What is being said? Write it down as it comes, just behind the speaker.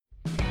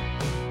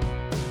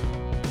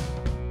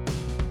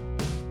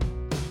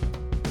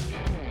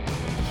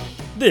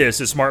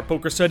This is Smart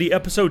Poker Study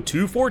episode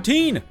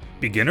 214,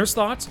 Beginner's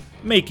Thoughts,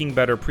 Making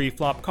Better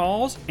Preflop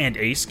Calls, and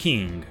Ace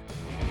King.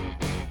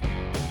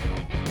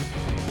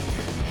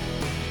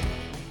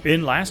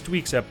 In last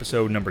week's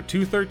episode number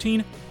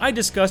 213, I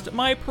discussed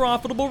my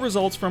profitable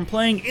results from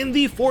playing in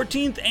the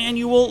 14th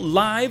annual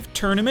live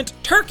tournament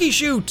Turkey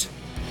Shoot.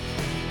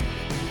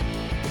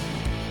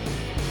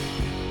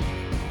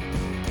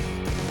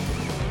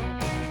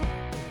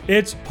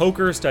 It's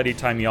poker study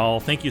time, y'all.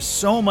 Thank you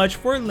so much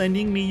for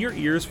lending me your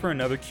ears for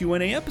another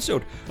Q&A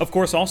episode. Of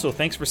course, also,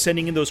 thanks for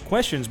sending in those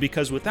questions,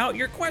 because without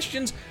your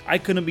questions, I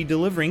couldn't be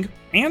delivering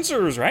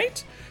answers,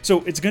 right?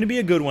 So it's going to be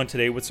a good one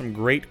today with some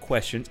great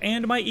questions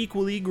and my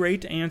equally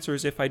great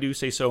answers, if I do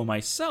say so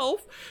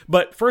myself.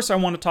 But first, I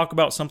want to talk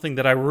about something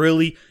that I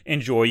really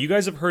enjoy. You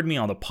guys have heard me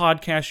on the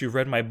podcast, you've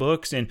read my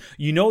books, and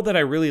you know that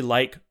I really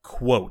like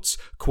quotes.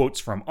 Quotes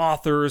from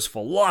authors,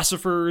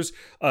 philosophers,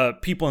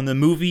 people in the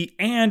movie,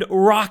 and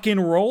rock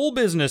and roll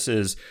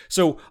businesses.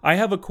 So I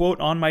have a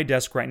quote on my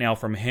desk right now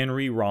from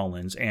Henry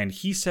Rollins, and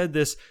he said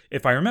this,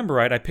 if I remember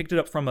right, I picked it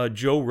up from a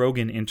Joe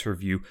Rogan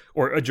interview,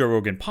 or a Joe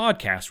Rogan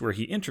podcast where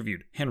he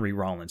interviewed Henry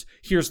Rollins.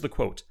 Here's the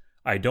quote: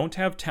 "I don't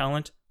have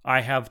talent, I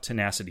have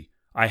tenacity.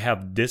 I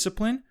have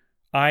discipline,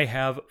 I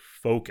have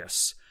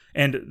focus."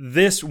 And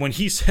this, when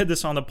he said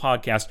this on the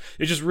podcast,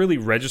 it just really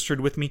registered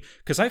with me,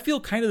 because I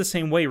feel kind of the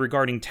same way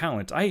regarding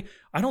talent. I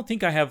don't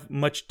think I have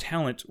much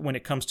talent when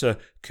it comes to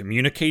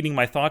communicating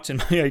my thoughts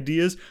and my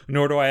ideas,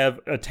 nor do I have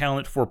a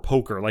talent for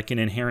poker, like an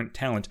inherent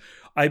talent.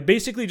 I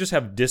basically just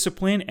have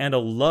discipline and a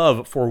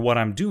love for what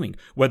I'm doing,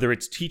 whether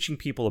it's teaching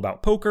people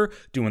about poker,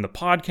 doing the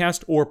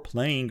podcast, or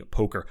playing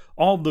poker.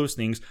 All of those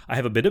things, I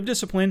have a bit of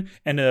discipline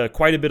and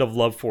quite a bit of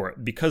love for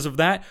it. Because of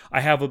that,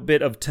 I have a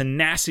bit of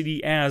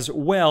tenacity as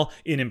well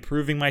in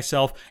improving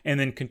myself and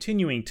then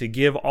continuing to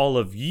give all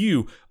of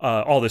you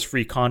all this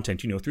free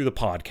content, through the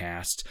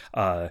podcast,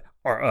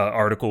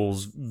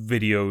 articles,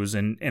 videos,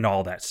 and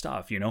all that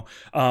stuff,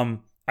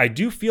 I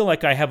do feel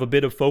like I have a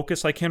bit of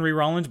focus like Henry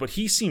Rollins, but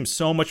he seems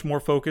so much more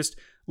focused.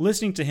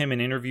 Listening to him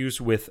in interviews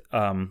with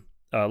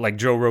like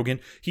Joe Rogan,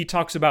 he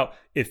talks about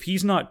if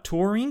he's not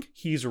touring,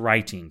 he's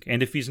writing.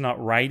 And if he's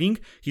not writing,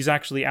 he's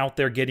actually out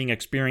there getting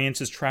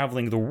experiences,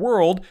 traveling the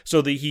world,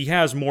 so that he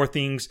has more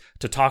things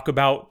to talk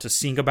about, to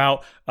sing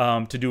about,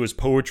 to do his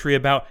poetry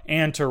about,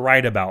 and to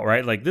write about,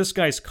 right? Like, this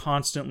guy's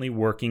constantly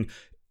working.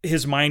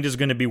 His mind is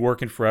going to be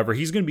working forever.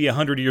 He's going to be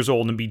 100 years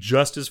old and be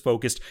just as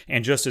focused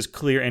and just as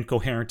clear and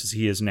coherent as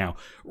he is now.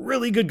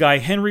 Really good guy,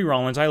 Henry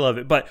Rollins. I love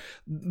it. But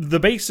the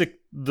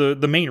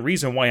main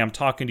reason why I'm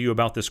talking to you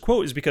about this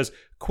quote is because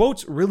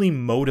quotes really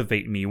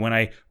motivate me. When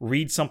I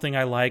read something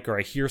I like or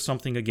I hear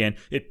something again,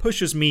 it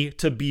pushes me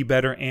to be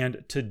better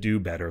and to do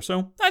better.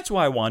 So that's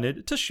why I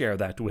wanted to share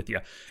that with you.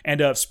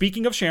 And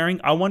speaking of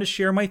sharing, I want to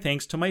share my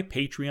thanks to my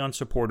Patreon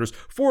supporters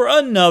for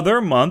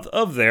another month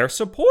of their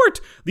support.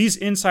 These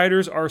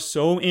insiders are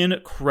so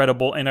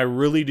incredible, and I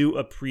really do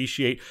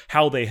appreciate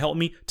how they help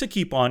me to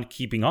keep on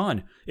keeping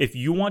on. If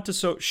you want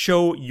to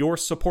show your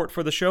support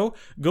for the show,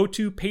 go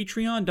to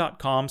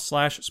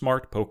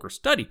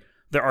patreon.com/smartpokerstudy.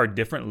 There are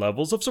different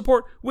levels of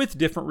support with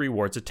different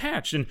rewards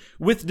attached. And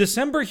with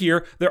December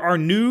here, there are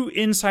new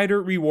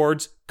insider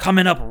rewards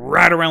coming up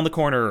right around the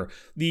corner.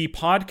 The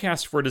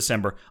podcast for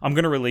December, I'm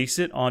going to release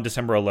it on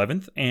December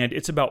 11th, and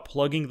it's about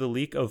plugging the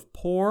leak of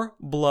poor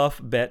bluff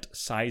bet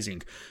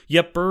sizing.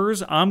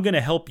 Yepers, I'm going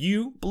to help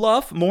you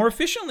bluff more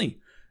efficiently.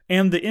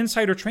 And the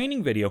insider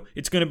training video,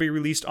 it's going to be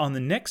released on the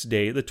next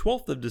day, the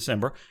 12th of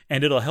December,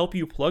 and it'll help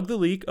you plug the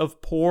leak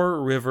of poor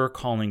river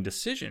calling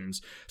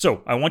decisions.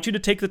 So I want you to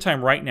take the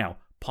time right now,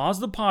 pause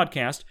the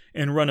podcast,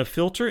 and run a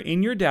filter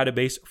in your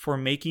database for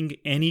making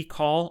any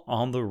call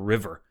on the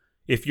river.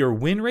 If your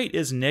win rate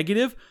is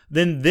negative,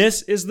 then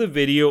this is the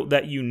video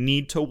that you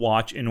need to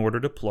watch in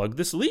order to plug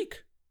this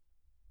leak.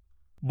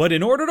 But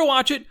in order to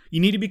watch it, you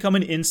need to become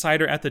an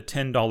insider at the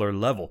 $10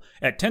 level.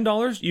 At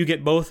 $10, you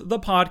get both the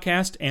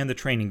podcast and the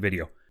training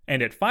video.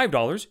 And at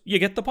 $5, you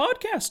get the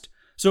podcast.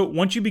 So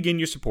once you begin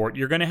your support,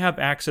 you're going to have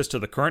access to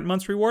the current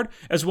month's reward,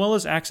 as well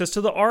as access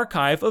to the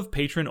archive of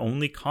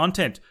patron-only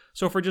content.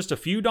 So for just a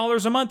few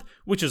dollars a month,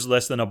 which is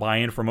less than a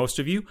buy-in for most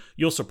of you,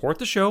 you'll support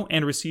the show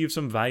and receive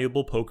some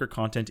valuable poker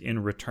content in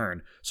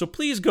return. So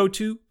please go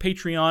to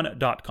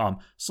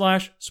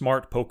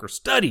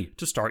patreon.com/smartpokerstudy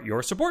to start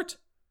your support.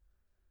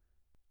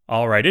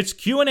 All right, it's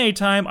Q&A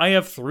time. I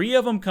have 3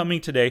 of them coming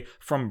today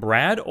from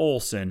Brad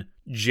Olson,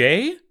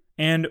 Jay,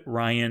 and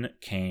Ryan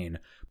Kane.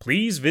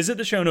 Please visit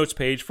the show notes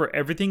page for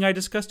everything I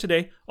discussed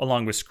today,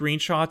 along with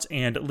screenshots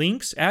and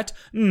links at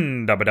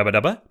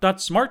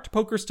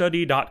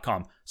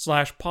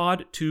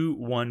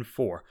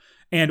www.smartpokerstudy.com/pod214.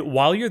 And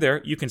while you're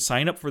there, you can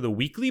sign up for the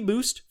weekly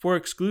boost for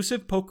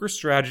exclusive poker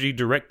strategy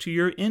direct to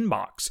your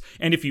inbox.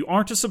 And if you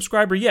aren't a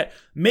subscriber yet,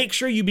 make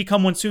sure you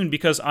become one soon,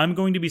 because I'm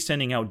going to be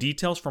sending out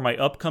details for my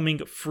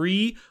upcoming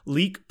free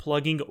leak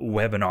plugging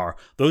webinar.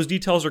 Those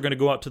details are going to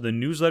go out to the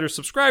newsletter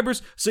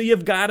subscribers, so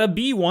you've got to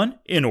be one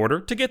in order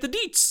to get the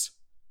deets.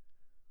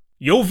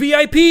 Yo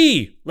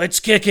VIP,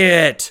 let's kick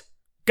it!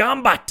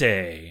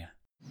 Gambate!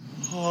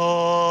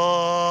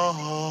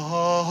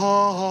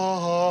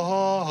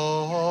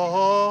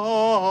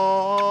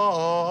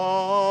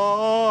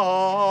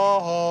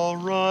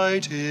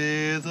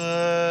 Alrighty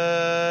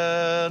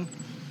then.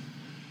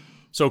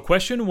 So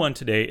question 1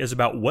 today is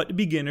about what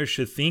beginners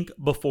should think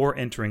before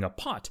entering a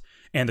pot.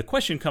 And the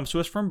question comes to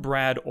us from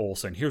Brad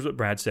Olson. Here's what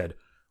Brad said.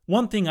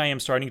 One thing I am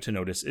starting to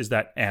notice is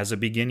that as a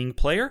beginning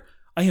player,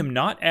 I am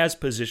not as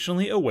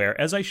positionally aware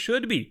as I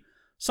should be.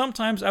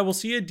 Sometimes I will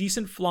see a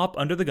decent flop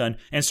under the gun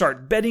and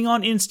start betting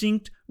on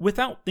instinct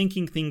without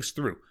thinking things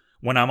through.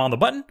 When I'm on the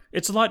button,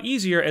 it's a lot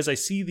easier as I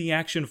see the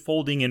action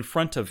folding in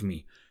front of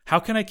me. How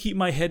can I keep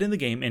my head in the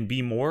game and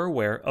be more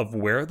aware of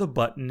where the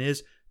button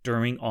is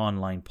during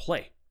online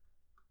play?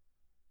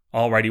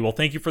 Alrighty, well,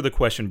 thank you for the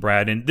question,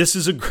 Brad. And this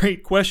is a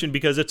great question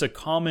because it's a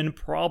common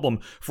problem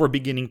for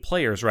beginning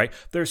players, right?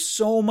 There's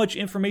so much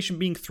information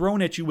being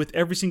thrown at you with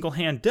every single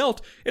hand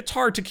dealt, it's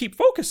hard to keep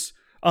focus.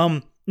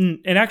 And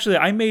actually,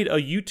 I made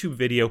a YouTube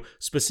video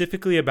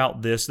specifically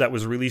about this that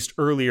was released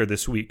earlier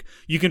this week.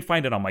 You can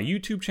find it on my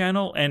YouTube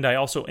channel, and I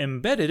also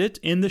embedded it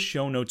in the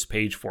show notes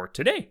page for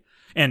today.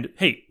 And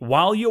hey,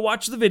 while you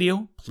watch the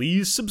video,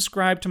 please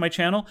subscribe to my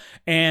channel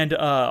and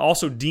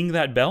also ding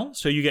that bell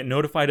so you get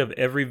notified of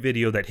every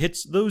video that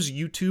hits those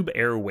YouTube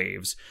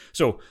airwaves.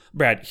 So,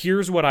 Brad,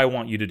 here's what I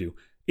want you to do.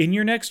 In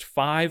your next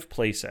 5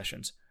 play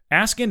sessions,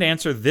 ask and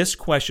answer this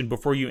question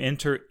before you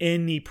enter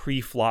any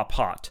pre-flop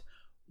pot.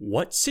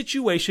 What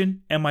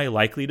situation am I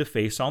likely to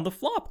face on the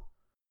flop?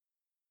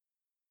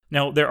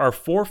 Now, there are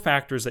 4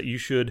 factors that you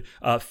should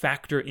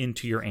factor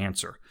into your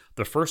answer.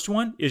 The first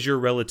one is your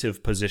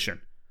relative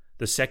position.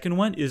 The second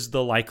one is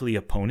the likely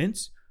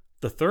opponents.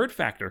 The third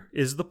factor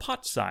is the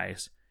pot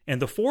size. And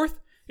the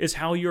fourth is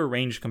how your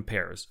range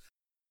compares.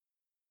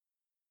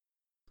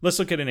 Let's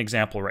look at an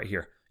example right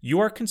here. You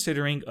are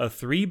considering a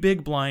 3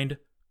 big blind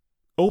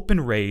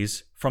open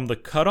raise from the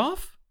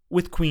cutoff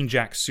with Queen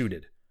Jack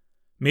suited.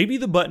 Maybe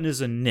the button is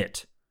a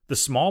nit, the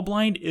small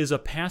blind is a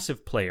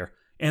passive player,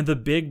 and the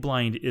big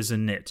blind is a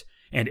nit,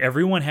 and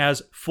everyone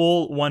has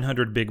full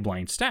 100 big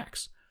blind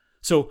stacks.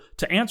 So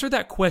to answer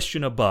that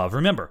question above,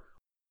 remember,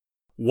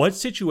 what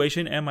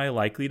situation am I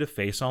likely to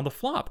face on the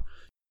flop?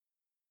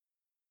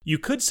 You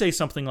could say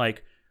something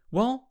like,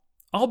 well,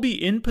 I'll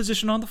be in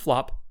position on the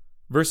flop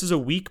versus a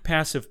weak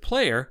passive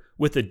player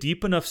with a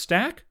deep enough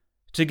stack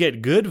to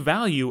get good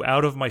value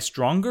out of my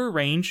stronger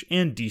range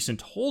and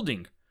decent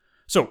holding.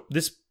 So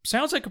this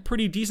sounds like a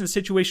pretty decent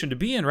situation to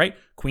be in, right?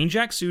 Queen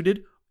Jack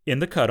suited in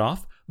the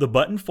cutoff, the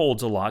button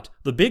folds a lot,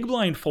 the big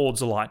blind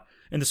folds a lot,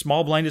 and the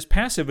small blind is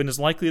passive and is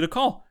likely to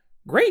call.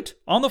 Great!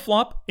 On the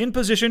flop, in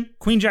position,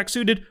 Queen Jack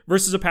suited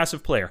versus a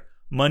passive player.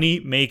 Money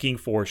making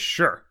for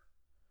sure.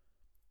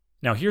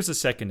 Now here's a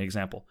second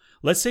example.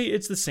 Let's say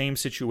it's the same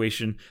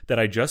situation that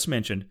I just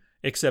mentioned,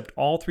 except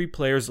all 3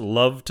 players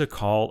love to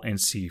call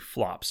and see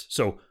flops.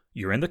 So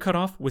you're in the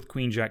cutoff with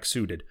Queen Jack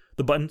suited.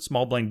 The button,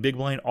 small blind, big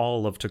blind,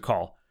 all love to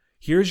call.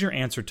 Here's your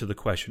answer to the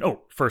question.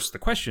 Oh, first the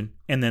question,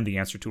 and then the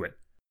answer to it.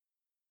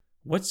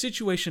 What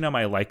situation am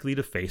I likely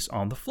to face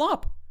on the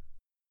flop?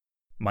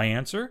 My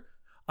answer?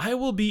 I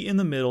will be in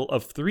the middle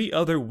of 3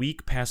 other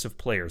weak passive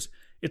players.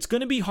 It's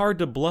going to be hard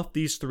to bluff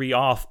these 3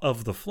 off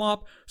of the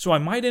flop, so I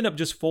might end up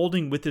just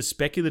folding with this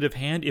speculative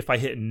hand if I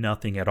hit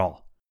nothing at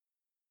all.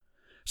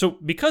 So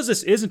because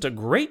this isn't a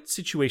great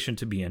situation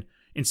to be in,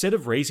 instead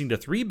of raising to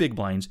 3 big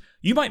blinds,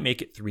 you might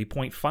make it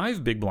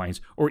 3.5 big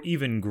blinds, or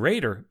even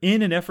greater,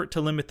 in an effort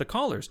to limit the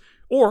callers.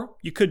 Or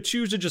you could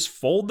choose to just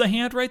fold the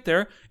hand right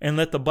there and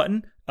let the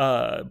button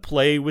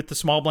play with the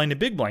small blind and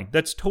big blind.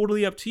 That's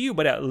totally up to you,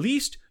 but at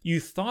least you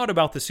thought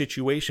about the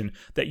situation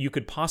that you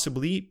could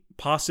possibly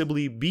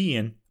be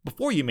in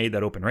before you made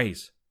that open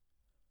raise.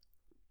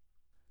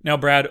 Now,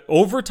 Brad,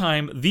 over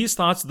time, these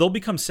thoughts, they'll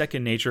become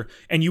second nature,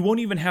 and you won't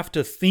even have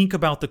to think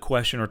about the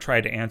question or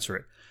try to answer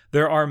it.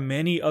 There are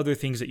many other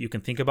things that you can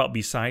think about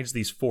besides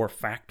these 4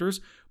 factors,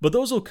 but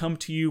those will come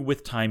to you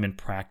with time and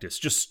practice.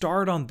 Just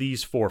start on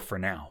these 4 for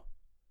now.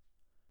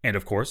 And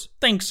of course,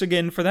 thanks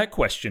again for that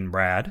question,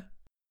 Brad.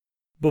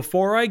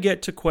 Before I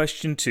get to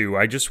question 2,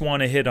 I just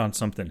want to hit on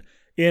something.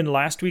 In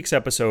last week's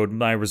episode,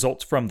 my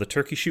results from the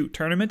turkey shoot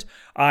tournament,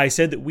 I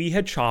said that we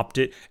had chopped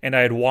it and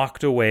I had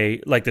walked away.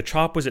 Like the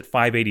chop was at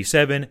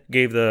 $587,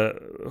 gave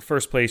the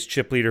first place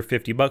chip leader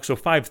 $50, so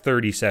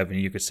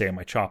 $537 you could say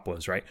my chop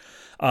was, right?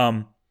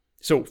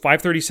 So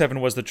 $537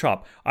 was the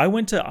chop. I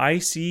went to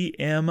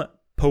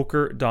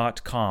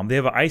ICMpoker.com. They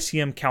have an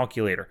ICM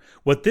calculator.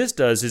 What this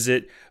does is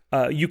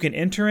you can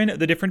enter in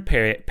the different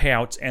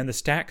payouts and the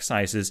stack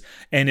sizes,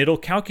 and it'll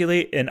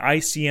calculate an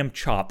ICM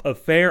chop, a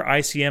fair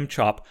ICM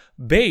chop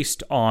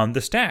based on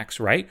the stacks,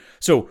 right?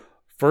 So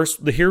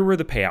first, here were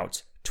the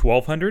payouts: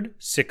 $1,200,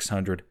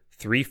 $600,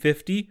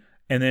 $350,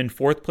 and then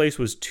fourth place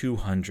was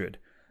 $200.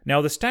 Now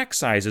the stack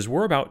sizes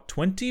were about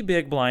 20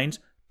 big blinds,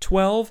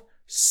 12,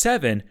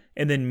 7,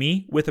 and then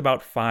me with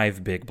about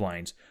 5 big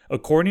blinds.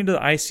 According to the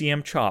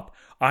ICM chop,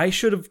 I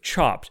should have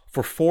chopped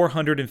for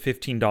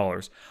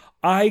 $415.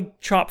 I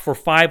chopped for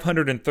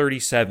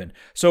 $537.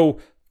 So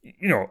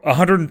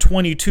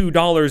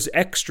 $122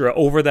 extra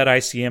over that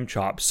ICM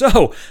chop.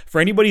 So,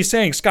 for anybody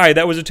saying, Sky,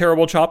 that was a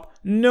terrible chop,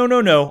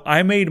 no.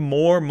 I made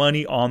more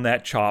money on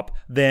that chop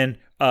than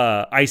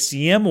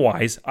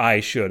ICM-wise I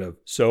should have.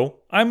 So,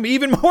 I'm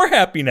even more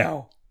happy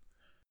now.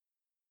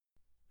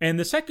 And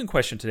the second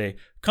question today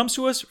comes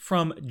to us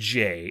from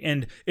Jay,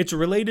 and it's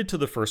related to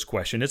the first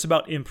question. It's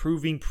about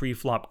improving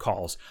pre-flop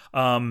calls.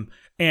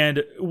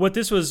 And what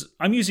this was,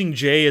 I'm using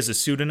Jay as a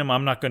pseudonym.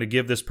 I'm not going to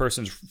give this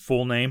person's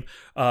full name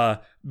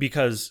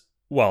because,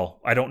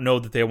 well, I don't know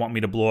that they want me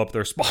to blow up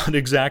their spot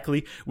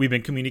exactly. We've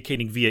been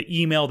communicating via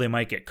email. They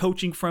might get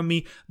coaching from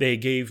me. They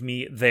gave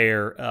me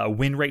their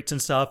win rates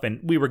and stuff, and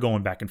we were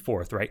going back and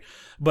forth, right?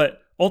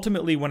 But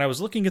ultimately, when I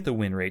was looking at the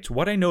win rates,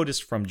 what I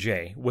noticed from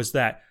Jay was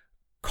that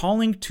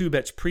calling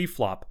 2-bets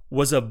pre-flop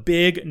was a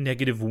big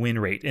negative win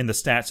rate in the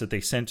stats that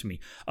they sent me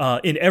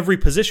in every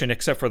position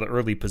except for the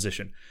early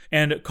position.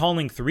 And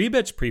calling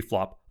 3-bets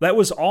pre-flop, that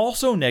was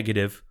also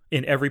negative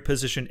in every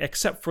position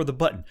except for the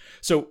button.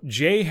 So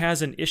Jay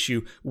has an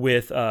issue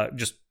with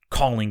just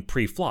calling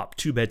pre-flop,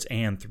 2-bets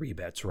and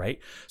 3-bets, right?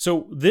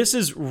 So this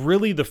is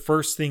really the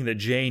first thing that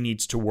Jay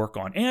needs to work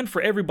on. And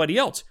for everybody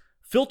else,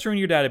 filter in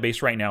your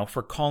database right now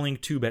for calling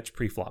 2-bets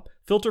pre-flop.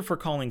 Filter for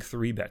calling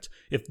 3-bets.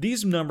 If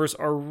these numbers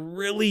are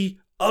really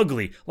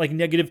ugly, like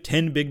negative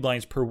 10 big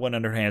blinds per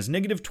 100 hands,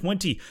 negative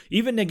 20,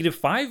 even negative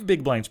 5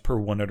 big blinds per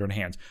 100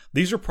 hands,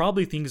 these are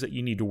probably things that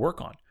you need to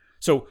work on.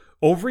 So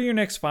over your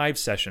next 5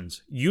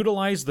 sessions,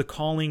 utilize the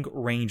calling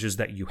ranges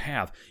that you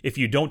have. If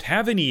you don't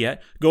have any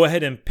yet, go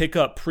ahead and pick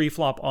up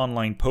Preflop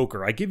Online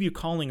Poker. I give you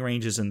calling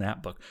ranges in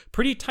that book.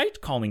 Pretty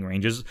tight calling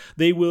ranges.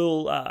 They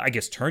will,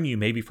 turn you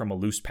maybe from a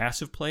loose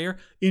passive player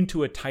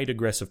into a tight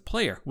aggressive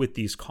player with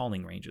these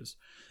calling ranges.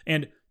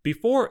 And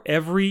before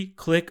every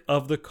click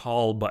of the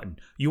call button,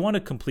 you want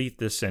to complete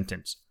this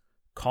sentence.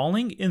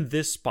 Calling in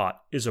this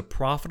spot is a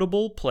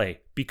profitable play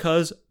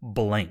because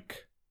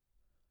blank.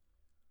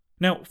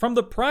 Now, from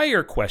the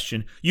prior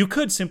question, you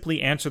could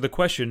simply answer the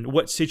question,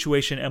 what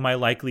situation am I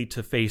likely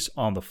to face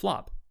on the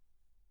flop?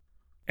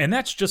 And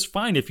that's just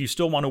fine if you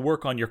still want to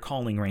work on your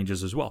calling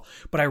ranges as well.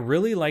 But I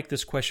really like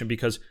this question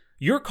because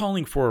you're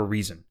calling for a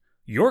reason.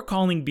 You're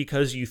calling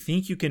because you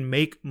think you can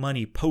make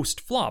money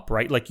post-flop,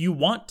 right? Like you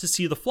want to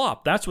see the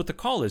flop. That's what the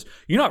call is.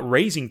 You're not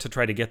raising to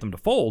try to get them to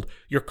fold.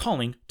 You're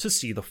calling to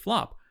see the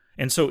flop.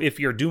 And so if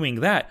you're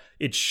doing that,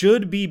 it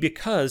should be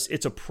because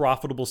it's a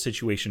profitable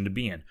situation to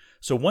be in.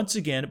 So once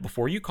again,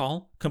 before you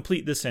call,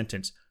 complete this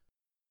sentence.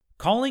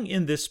 Calling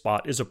in this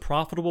spot is a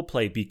profitable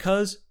play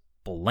because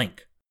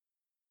blank.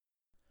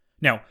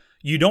 Now,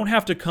 you don't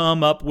have to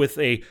come up with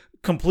a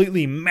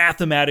completely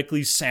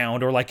mathematically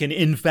sound or like an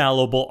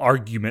infallible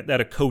argument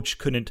that a coach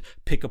couldn't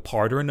pick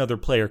apart or another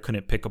player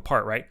couldn't pick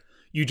apart, right?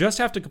 You just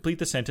have to complete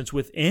the sentence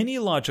with any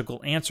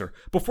logical answer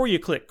before you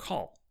click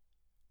call.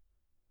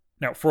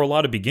 Now, for a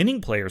lot of beginning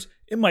players,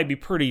 it might be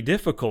pretty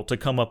difficult to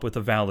come up with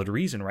a valid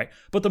reason, right?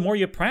 But the more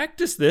you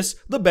practice this,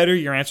 the better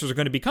your answers are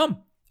going to become.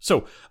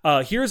 So,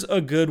 here's a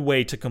good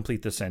way to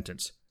complete the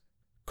sentence.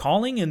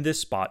 Calling in this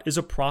spot is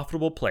a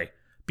profitable play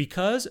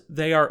because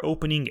they are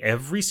opening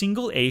every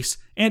single ace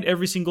and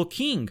every single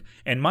king,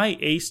 and my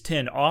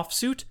ace-10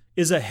 offsuit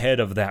is ahead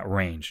of that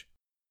range.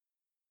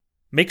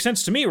 Makes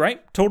sense to me,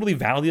 right? Totally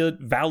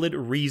valid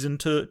reason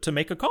to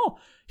make a call.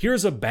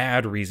 Here's a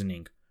bad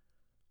reasoning.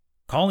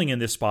 Calling in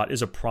this spot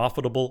is a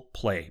profitable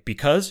play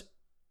because,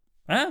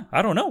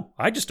 I don't know.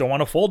 I just don't want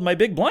to fold my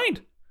big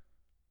blind.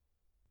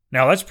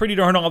 Now, that's pretty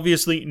darn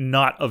obviously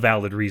not a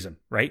valid reason,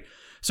 right?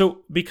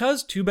 So,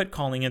 because 2-bet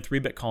calling and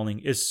 3-bet calling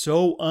is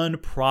so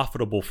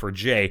unprofitable for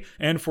Jay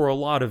and for a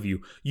lot of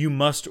you, you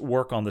must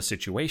work on the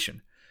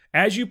situation.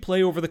 As you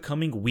play over the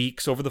coming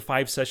weeks, over the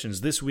 5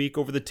 sessions this week,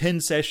 over the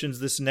 10 sessions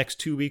this next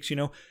 2 weeks,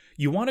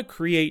 you want to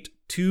create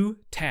 2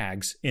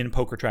 tags in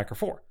Poker Tracker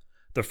 4.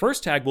 The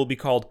first tag will be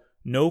called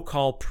No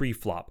Call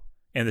Preflop.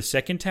 And the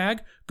second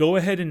tag, go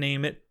ahead and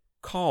name it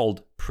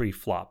Called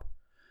Preflop.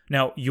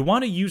 Now, you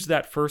want to use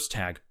that first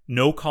tag,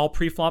 No Call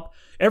Preflop,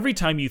 every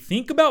time you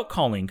think about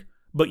calling,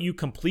 but you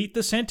complete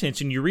the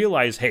sentence and you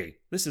realize, hey,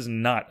 this is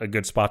not a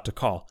good spot to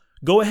call.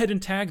 Go ahead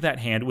and tag that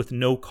hand with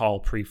No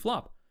Call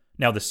Preflop.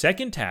 Now, the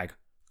second tag,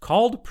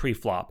 Called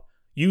Preflop,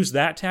 use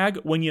that tag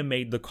when you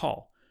made the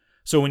call.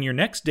 So in your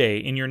next day,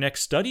 in your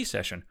next study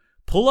session,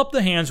 pull up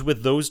the hands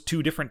with those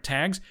 2 different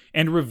tags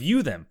and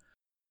review them.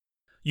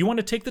 You want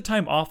to take the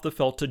time off the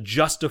felt to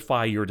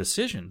justify your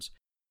decisions.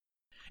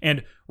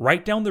 And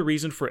write down the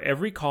reason for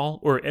every call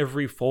or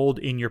every fold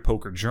in your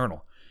poker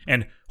journal.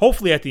 And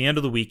hopefully at the end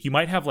of the week, you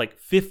might have like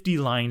 50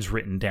 lines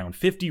written down,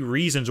 50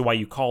 reasons why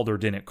you called or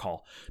didn't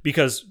call.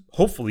 Because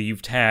hopefully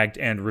you've tagged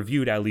and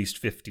reviewed at least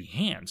 50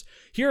 hands.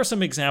 Here are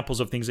some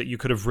examples of things that you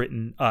could have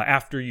written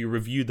after you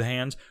reviewed the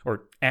hands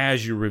or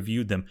as you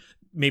reviewed them.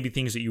 Maybe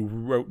things that you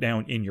wrote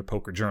down in your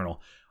poker journal.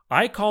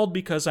 I called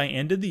because I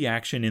ended the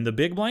action in the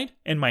big blind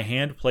and my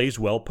hand plays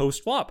well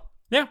post-flop.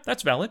 Yeah,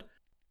 that's valid.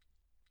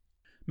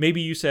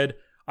 Maybe you said,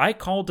 I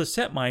called to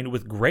set mine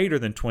with greater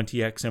than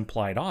 20x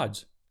implied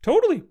odds.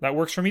 Totally, that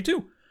works for me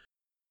too.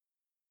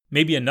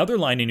 Maybe another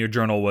line in your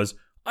journal was,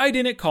 I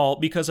didn't call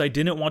because I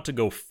didn't want to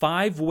go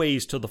 5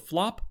 ways to the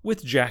flop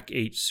with Jack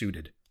 8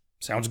 suited.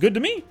 Sounds good to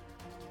me.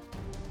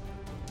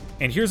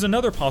 And here's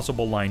another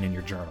possible line in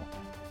your journal.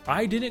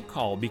 I didn't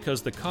call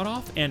because the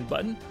cutoff and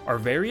button are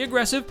very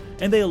aggressive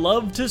and they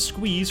love to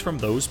squeeze from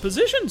those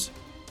positions.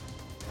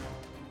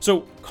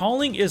 So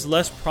calling is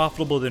less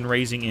profitable than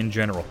raising in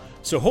general.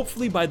 So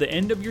hopefully by the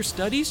end of your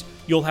studies,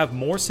 you'll have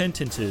more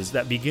sentences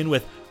that begin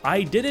with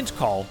I didn't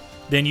call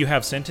than you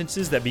have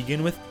sentences that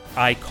begin with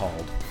I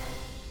called.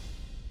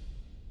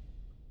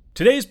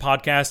 Today's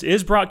podcast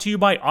is brought to you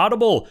by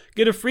Audible.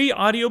 Get a free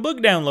audiobook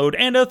download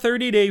and a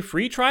 30-day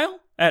free trial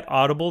at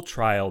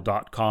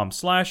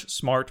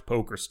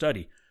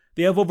audibletrial.com/smartpokerstudy.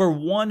 They have over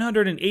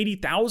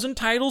 180,000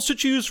 titles to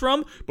choose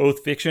from,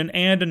 both fiction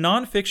and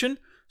nonfiction.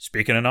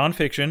 Speaking of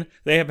nonfiction,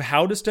 they have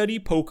How to Study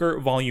Poker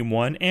Volume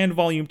 1 and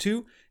Volume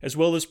 2, as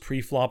well as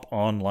Preflop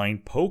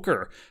Online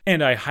Poker.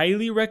 And I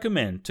highly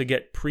recommend to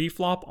get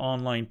Preflop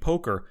Online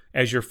Poker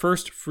as your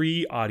first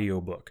free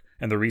audiobook.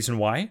 And the reason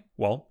why?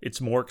 Well,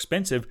 it's more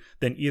expensive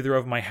than either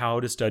of my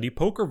How to Study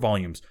Poker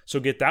volumes. So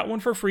get that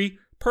one for free,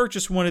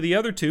 purchase one of the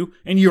other two,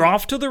 and you're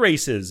off to the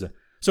races.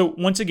 So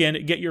once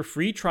again, get your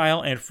free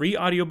trial and free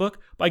audiobook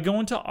by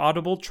going to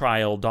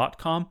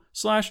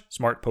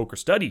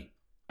audibletrial.com/smartpokerstudy.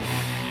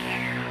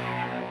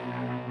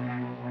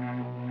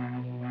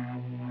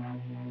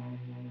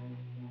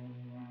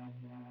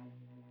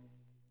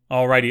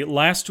 Alrighty,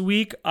 last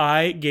week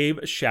I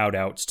gave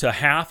shout-outs to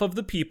half of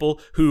the people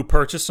who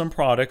purchased some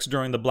products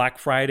during the Black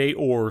Friday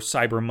or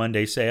Cyber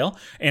Monday sale,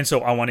 and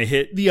so I want to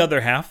hit the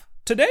other half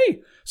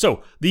today.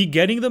 So, the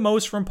Getting the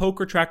Most from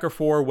Poker Tracker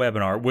 4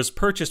 webinar was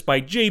purchased by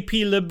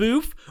JP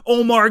LeBouf,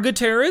 Omar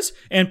Gutierrez,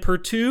 and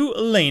Pertu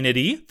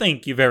Lanity.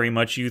 Thank you very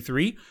much, you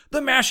three.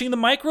 The Mashing the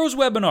Micros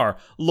webinar,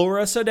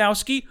 Laura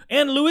Sadowski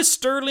and Louis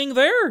Sterling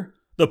there.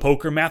 The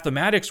Poker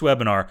Mathematics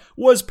webinar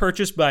was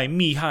purchased by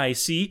Mihai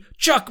C.,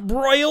 Chuck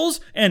Broyles,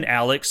 and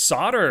Alex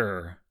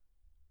Sauter.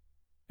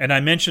 And I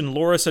mentioned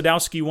Laura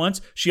Sadowski once.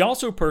 She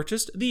also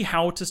purchased the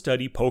How to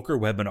Study Poker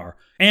webinar.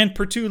 And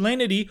Pertu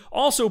Lanity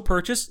also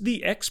purchased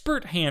the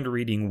Expert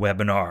Handreading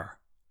webinar.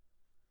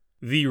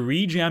 The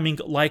Rejamming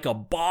Like a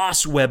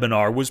Boss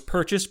webinar was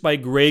purchased by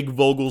Greg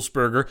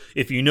Vogelsberger.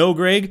 If you know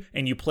Greg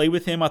and you play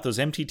with him at those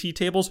MTT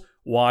tables,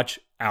 watch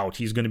out.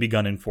 He's going to be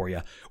gunning for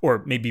you.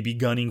 Or maybe be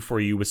gunning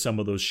for you with some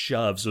of those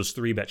shoves, those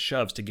 3-bet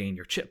shoves to gain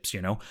your chips,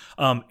 you know.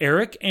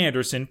 Eric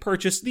Anderson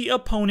purchased the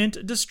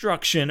Opponent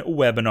Destruction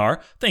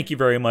webinar. Thank you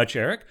very much,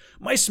 Eric.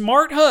 My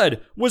Smart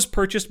HUD was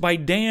purchased by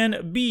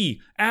Dan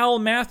B., Al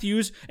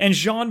Matthews, and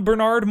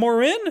Jean-Bernard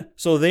Morin.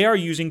 So they are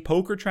using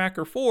Poker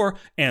Tracker 4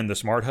 and the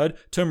Smart HUD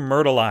to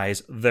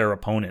myrtleize their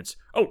opponents.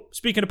 Oh,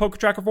 speaking of Poker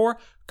Tracker 4,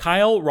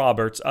 Kyle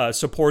Roberts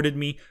supported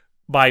me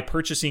by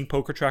purchasing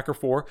Poker Tracker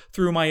 4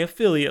 through my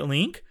affiliate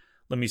link.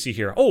 Let me see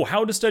here. Oh,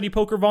 How to Study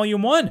Poker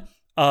Volume 1.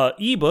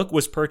 Ebook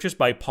was purchased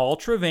by Paul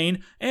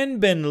Trevane and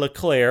Ben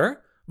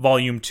Leclerc.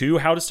 Volume 2,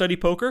 How to Study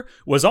Poker,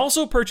 was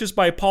also purchased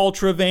by Paul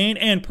Trevane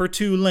and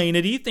Pertu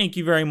Lanity. Thank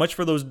you very much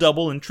for those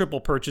double and triple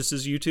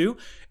purchases, you two.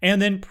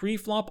 And then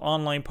Preflop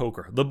Online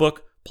Poker, the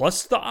book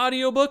plus the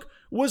audiobook,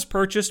 was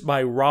purchased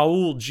by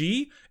Raul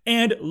G.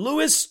 And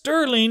Louis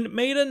Sterling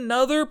made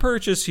another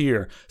purchase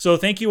here. So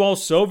thank you all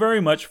so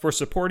very much for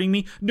supporting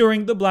me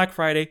during the Black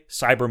Friday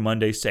Cyber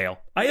Monday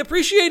sale. I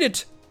appreciate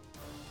it.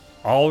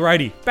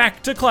 Alrighty,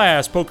 back to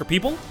class, poker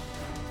people.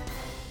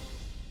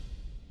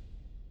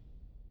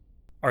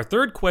 Our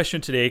third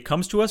question today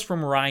comes to us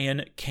from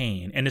Ryan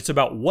Kane, and it's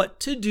about what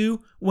to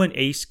do when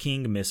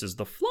Ace-King misses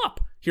the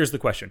flop. Here's the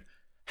question.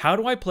 How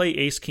do I play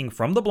Ace-King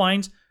from the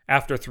blinds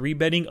after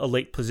 3-betting a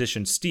late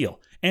position steal,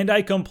 and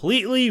I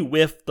completely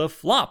whiff the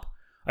flop?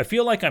 I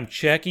feel like I'm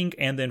checking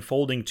and then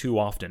folding too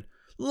often.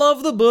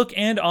 Love the book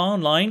and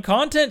online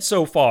content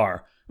so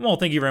far. Well,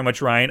 thank you very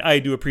much, Ryan. I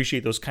do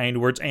appreciate those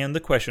kind words and the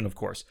question, of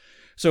course.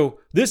 So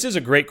this is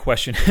a great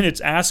question, and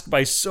it's asked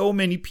by so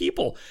many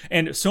people,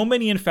 and so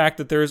many, in fact,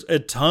 that there's a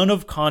ton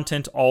of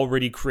content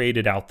already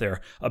created out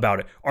there about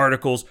it.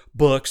 Articles,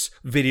 books,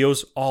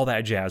 videos, all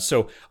that jazz.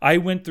 So I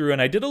went through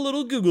and I did a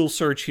little Google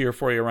search here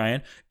for you,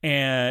 Ryan,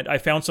 and I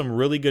found some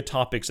really good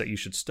topics that you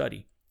should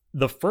study.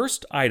 The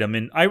first item,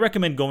 and I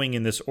recommend going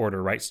in this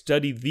order, right?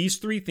 Study these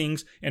 3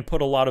 things and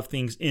put a lot of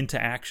things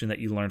into action that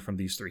you learn from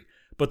these 3.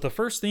 But the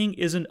first thing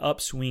is an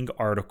upswing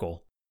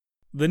article.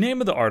 The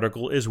name of the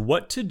article is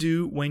What to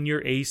Do When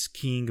Your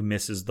Ace-King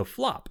Misses the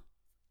Flop.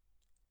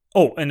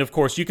 Oh, and of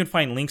course, you can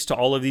find links to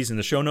all of these in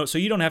the show notes, so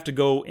you don't have to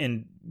go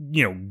and,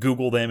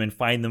 Google them and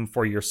find them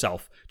for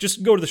yourself.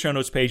 Just go to the show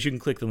notes page. You can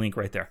click the link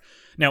right there.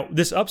 Now,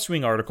 this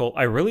upswing article,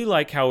 I really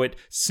like how it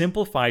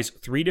simplifies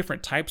 3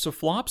 different types of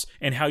flops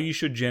and how you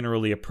should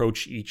generally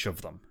approach each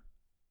of them.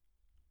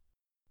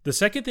 The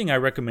second thing I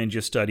recommend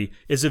you study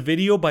is a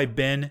video by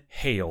Ben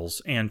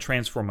Hales and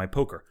Transform My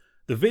Poker.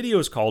 The video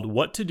is called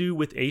What to Do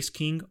with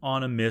Ace-King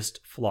on a Missed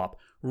Flop.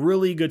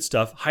 Really good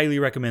stuff. Highly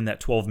recommend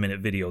that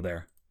 12-minute video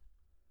there.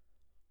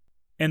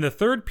 And the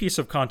third piece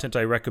of content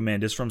I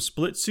recommend is from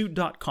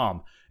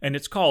splitsuit.com, and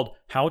it's called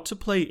How to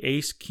Play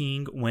Ace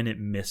King When It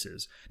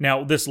Misses.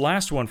 Now, this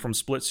last one from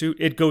Split Suit,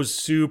 it goes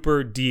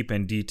super deep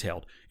and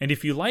detailed. And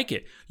if you like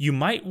it, you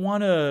might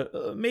want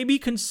to maybe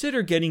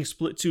consider getting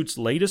Split Suit's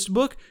latest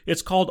book.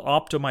 It's called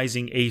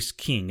Optimizing Ace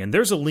King, and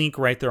there's a link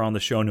right there on the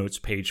show notes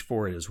page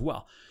for it as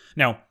well.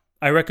 Now,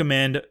 I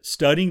recommend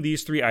studying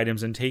these 3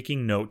 items and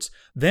taking notes,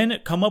 then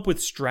come up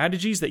with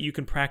strategies that you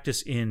can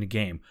practice in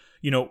game.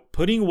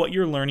 Putting what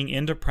you're learning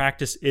into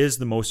practice is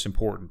the most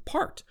important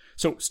part.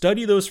 So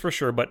study those for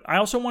sure, but I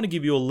also want to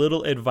give you a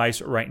little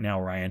advice right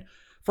now, Ryan.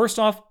 First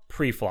off,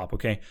 pre-flop,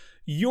 okay?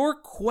 Your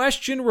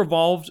question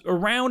revolves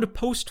around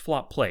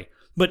post-flop play,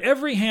 but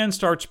every hand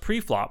starts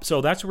pre-flop,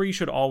 so that's where you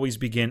should always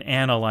begin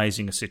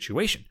analyzing a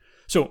situation.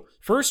 So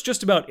first,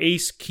 just about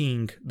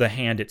Ace-King, the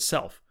hand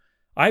itself.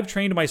 I've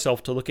trained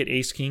myself to look at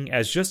Ace-King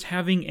as just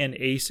having an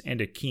ace and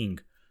a king.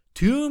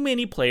 Too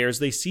many players,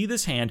 they see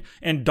this hand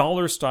and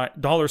dollar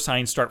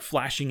signs start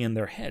flashing in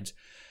their heads.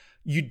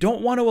 You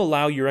don't want to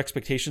allow your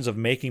expectations of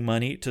making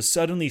money to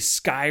suddenly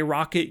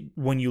skyrocket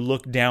when you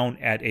look down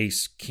at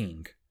Ace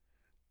King.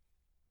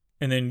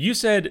 And then you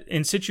said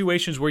in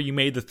situations where you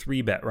made the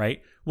 3-bet,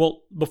 right?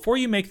 Well, before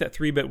you make that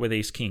 3-bet with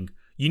Ace King,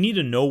 you need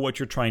to know what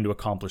you're trying to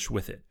accomplish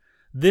with it.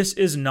 This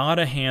is not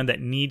a hand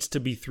that needs to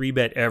be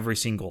 3-bet every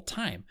single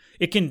time.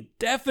 It can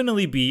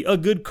definitely be a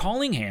good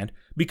calling hand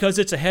because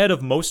it's ahead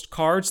of most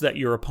cards that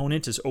your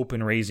opponent is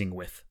open raising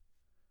with.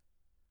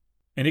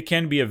 And it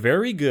can be a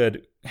very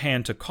good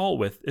hand to call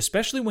with,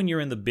 especially when you're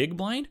in the big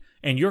blind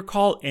and your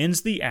call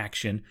ends the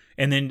action,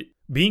 and then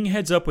being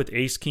heads up with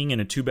Ace King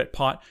in a 2-bet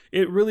pot,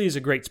 it really is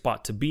a great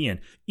spot to be in,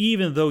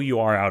 even though you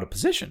are out of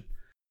position.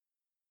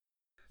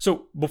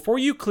 So before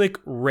you click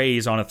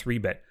raise on a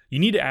 3-bet, you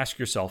need to ask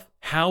yourself,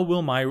 how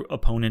will my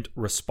opponent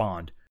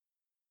respond?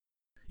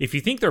 If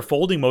you think they're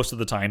folding most of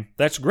the time,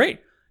 that's great.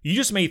 You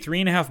just made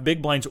 3.5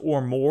 big blinds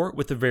or more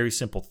with a very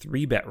simple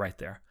 3-bet right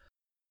there.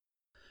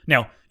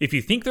 Now, if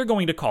you think they're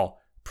going to call,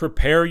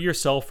 prepare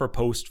yourself for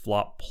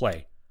post-flop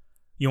play.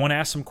 You want to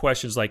ask some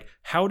questions like,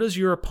 how does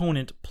your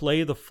opponent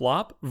play the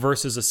flop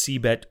versus a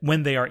C-bet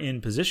when they are in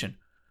position?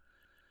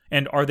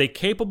 And are they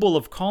capable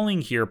of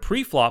calling here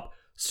pre-flop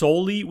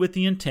solely with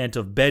the intent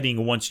of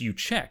betting once you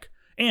check?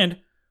 And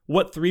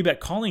what 3-bet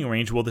calling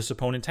range will this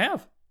opponent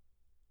have?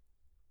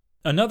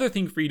 Another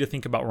thing for you to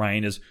think about,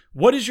 Ryan, is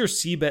what is your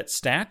C-bet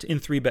stat in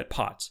 3-bet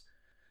pots?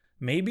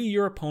 Maybe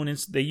your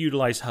opponents, they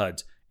utilize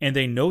HUDs, and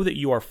they know that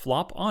you are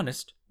flop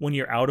honest when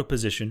you're out of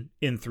position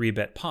in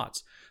 3-bet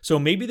pots. So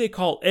maybe they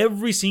call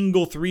every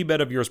single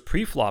 3-bet of yours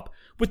pre-flop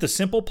with the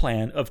simple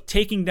plan of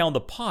taking down the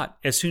pot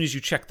as soon as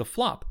you check the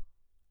flop.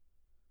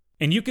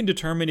 And you can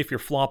determine if you're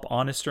flop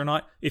honest or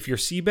not if your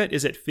C-bet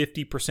is at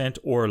 50%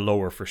 or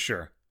lower for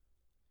sure.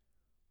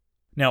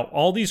 Now,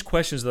 all these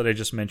questions that I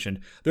just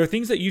mentioned, they're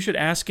things that you should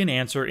ask and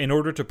answer in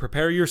order to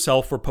prepare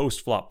yourself for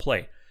post-flop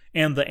play.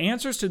 And the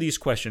answers to these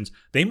questions,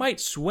 they might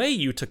sway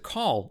you to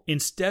call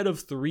instead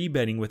of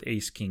 3-betting with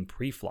Ace-King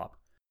pre-flop.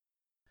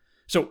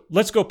 So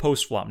let's go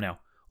post-flop now.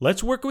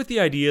 Let's work with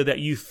the idea that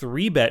you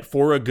 3-bet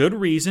for a good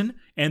reason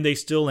and they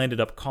still ended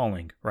up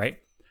calling, right?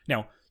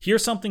 Now,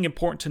 here's something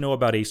important to know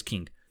about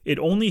Ace-King. It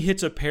only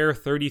hits a pair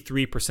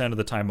 33% of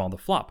the time on the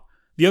flop.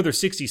 The other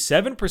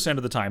 67%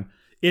 of the time,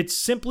 it's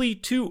simply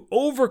 2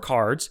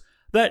 overcards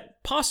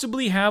that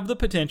possibly have the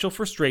potential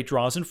for straight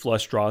draws and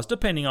flush draws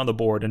depending on the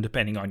board and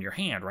depending on your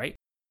hand, right?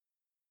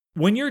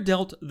 When you're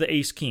dealt the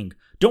Ace-King,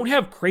 don't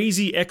have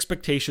crazy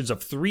expectations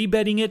of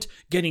 3-betting it,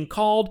 getting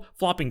called,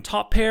 flopping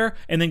top pair,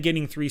 and then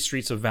getting 3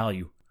 streets of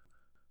value.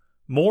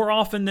 More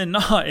often than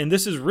not, and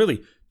this is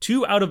really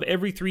 2 out of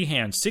every 3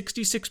 hands,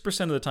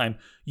 66% of the time,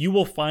 you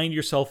will find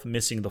yourself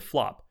missing the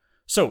flop.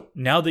 So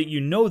now that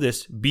you know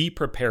this, be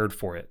prepared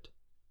for it.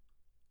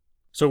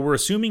 So we're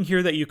assuming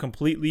here that you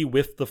completely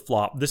whiff the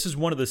flop. This is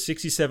one of the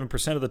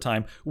 67% of the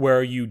time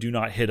where you do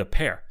not hit a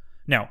pair.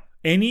 Now,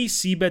 any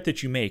C-bet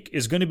that you make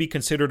is going to be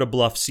considered a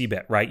bluff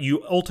C-bet, right?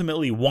 You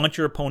ultimately want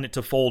your opponent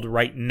to fold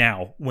right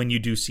now when you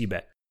do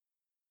C-bet.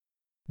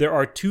 There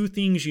are 2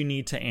 things you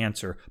need to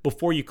answer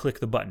before you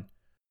click the button.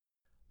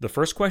 The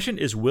first question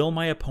is, will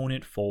my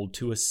opponent fold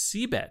to a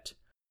C-bet?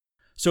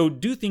 So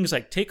do things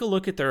like take a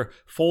look at their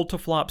fold to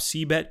flop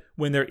C-bet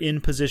when they're in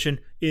position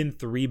in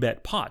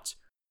 3-bet pots.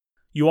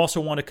 You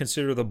also want to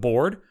consider the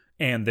board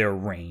and their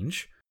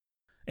range.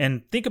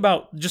 And think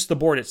about just the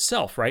board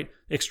itself, right?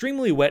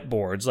 Extremely wet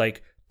boards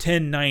like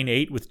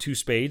 10-9-8 with 2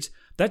 spades,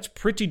 that's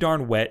pretty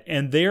darn wet,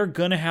 and they're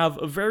going to have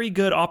a very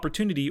good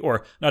opportunity,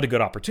 or not a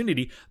good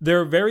opportunity,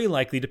 they're very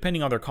likely,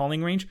 depending on their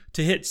calling range,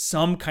 to hit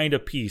some kind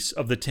of piece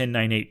of the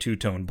 10-9-8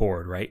 two-tone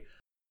board, right?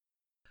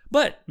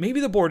 But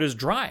maybe the board is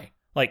dry,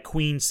 like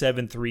Queen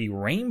 7-3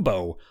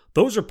 Rainbow.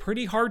 Those are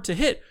pretty hard to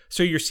hit,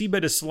 so your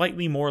C-bet is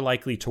slightly more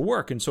likely to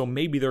work, and so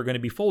maybe they're going to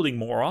be folding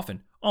more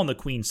often on the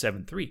Queen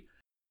 7-3.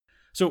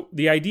 So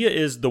the idea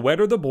is the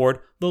wetter the board,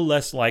 the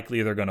less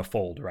likely they're going to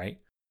fold, right?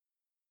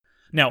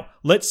 Now,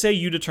 let's say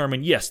you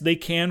determine, yes, they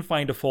can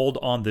find a fold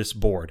on this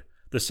board.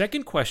 The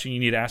second question you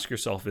need to ask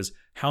yourself is,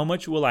 how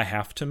much will I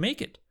have to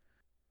make it?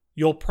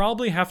 you'll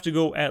probably have to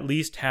go at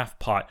least half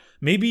pot,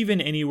 maybe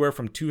even anywhere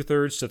from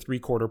 2/3 to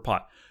 3/4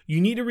 pot. You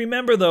need to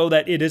remember, though,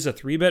 that it is a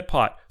 3-bet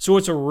pot, so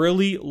it's a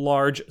really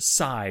large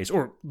size,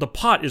 or the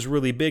pot is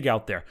really big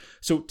out there.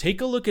 So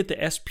take a look at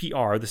the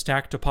SPR, the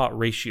stack to pot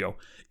ratio.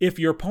 If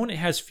your opponent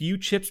has few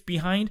chips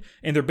behind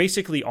and they're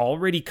basically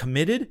already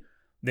committed,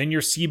 then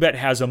your C-bet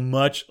has a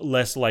much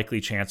less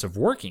likely chance of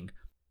working.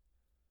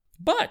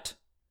 But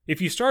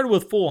if you started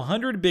with full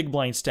 100 big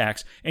blind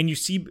stacks and you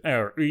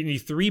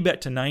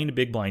 3-bet to 9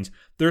 big blinds,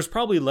 there's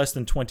probably less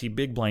than 20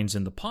 big blinds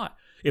in the pot.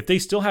 If they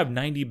still have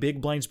 90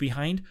 big blinds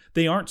behind,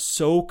 they aren't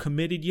so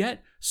committed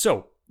yet,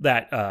 so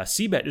that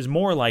C-bet is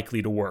more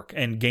likely to work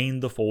and gain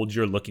the folds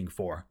you're looking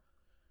for.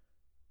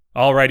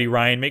 Alrighty,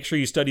 Ryan, make sure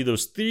you study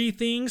those 3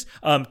 things,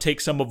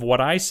 take some of what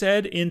I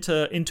said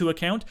into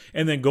account,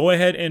 and then go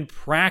ahead and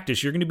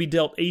practice. You're going to be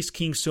dealt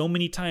ace-king so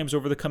many times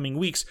over the coming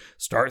weeks.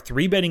 Start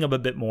 3-betting up a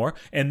bit more,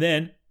 and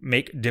then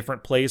make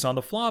different plays on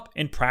the flop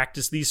and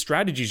practice these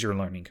strategies you're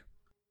learning.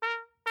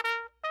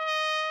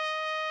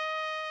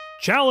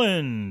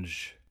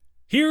 Challenge!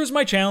 Here's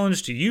my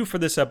challenge to you for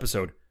this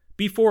episode.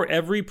 Before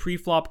every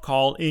pre-flop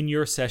call in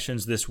your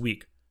sessions this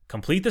week,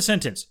 complete the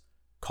sentence.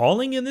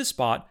 Calling in this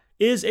spot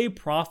is a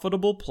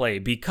profitable play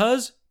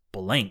because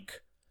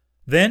blank.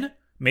 Then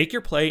make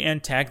your play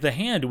and tag the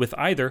hand with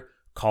either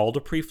call to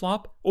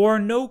pre-flop or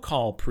no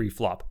call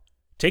pre-flop.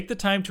 Take the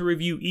time to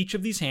review each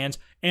of these hands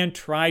and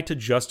try to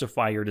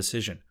justify your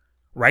decision.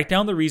 Write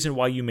down the reason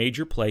why you made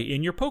your play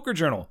in your poker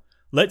journal.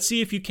 Let's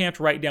see if you can't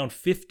write down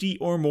 50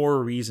 or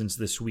more reasons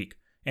this week.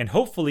 And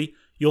hopefully,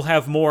 you'll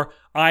have more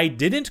I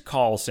didn't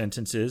call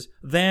sentences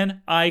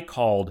than I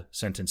called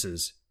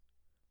sentences.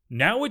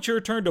 Now it's your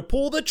turn to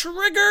pull the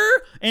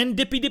trigger and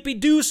dippy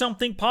do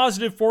something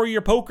positive for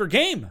your poker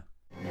game.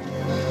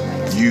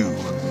 You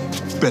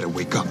better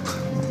wake up.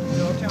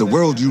 The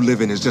world you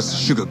live in is just a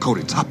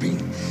sugar-coated topping.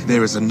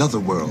 There is another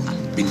world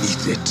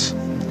beneath it,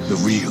 the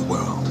real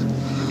world.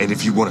 And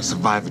if you want to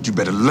survive it, you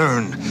better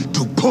learn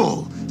to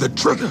pull the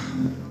trigger.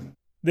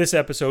 This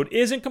episode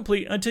isn't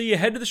complete until you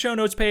head to the show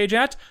notes page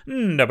at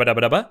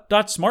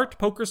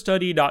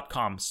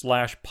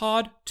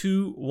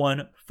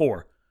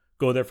www.smartpokerstudy.com/pod214.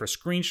 Go there for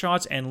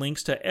screenshots and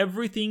links to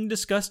everything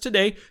discussed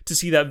today, to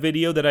see that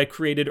video that I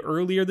created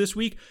earlier this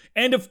week,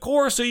 and of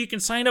course, so you can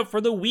sign up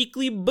for the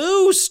weekly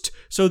boost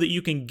so that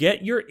you can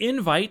get your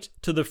invite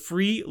to the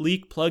free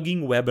leak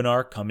plugging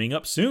webinar coming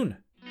up soon.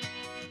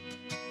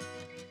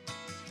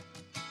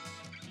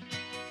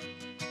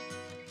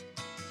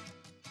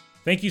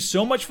 Thank you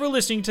so much for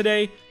listening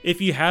today.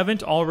 If you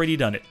haven't already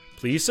done it,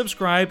 please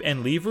subscribe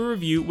and leave a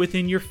review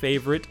within your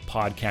favorite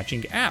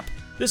podcatching app.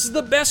 This is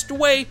the best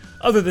way,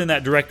 other than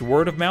that direct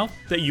word of mouth,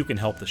 that you can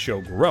help the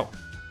show grow.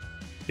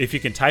 If you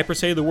can type or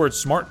say the word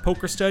Smart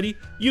Poker Study,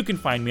 you can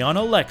find me on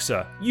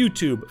Alexa,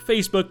 YouTube,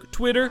 Facebook,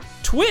 Twitter,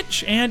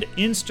 Twitch, and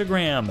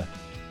Instagram.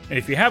 And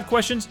if you have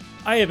questions,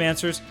 I have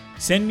answers.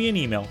 Send me an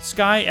email,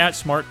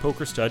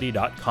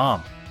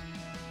 sky@smartpokerstudy.com.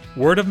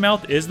 Word of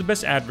mouth is the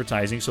best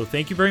advertising, so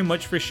thank you very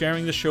much for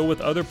sharing the show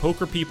with other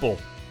poker people.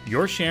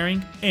 Your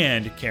sharing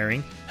and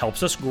caring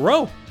helps us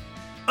grow.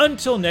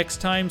 Until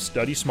next time,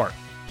 study smart,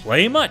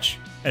 play much,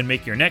 and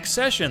make your next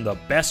session the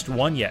best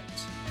one yet.